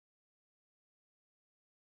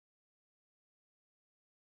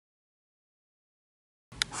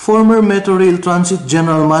Former Metro Rail Transit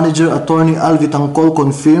General Manager Attorney Al Vitangcol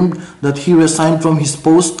confirmed that he resigned from his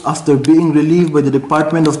post after being relieved by the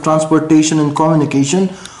Department of Transportation and Communication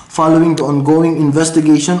following the ongoing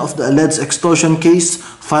investigation of the alleged extortion case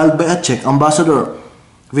filed by a Czech ambassador.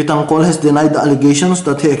 Vitangcol has denied the allegations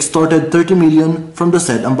that he extorted 30 million from the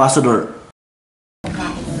said ambassador.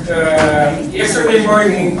 Yesterday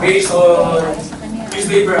morning, based on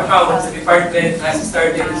newspaper accounts, the department has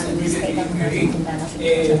started its recent inquiry,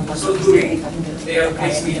 and so doing, they have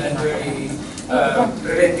placed me under a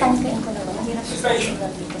preventive suspension.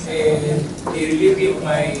 And they relieved me of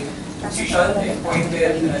my position, they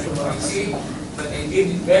appointed as a policy, but they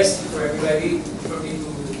did the best for everybody for me to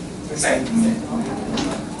resign.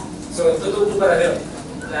 So, totoo po pala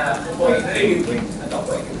na ako ay na-relieve ko at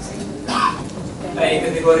ako ay resign. I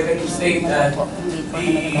categorically state that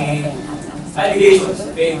the allegations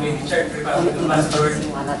made by the Czech Republic ambassador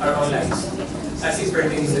are all lies, as it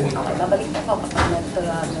pertains to me.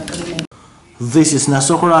 This is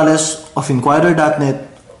Nestor Corrales of INQUIRER.net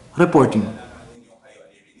reporting.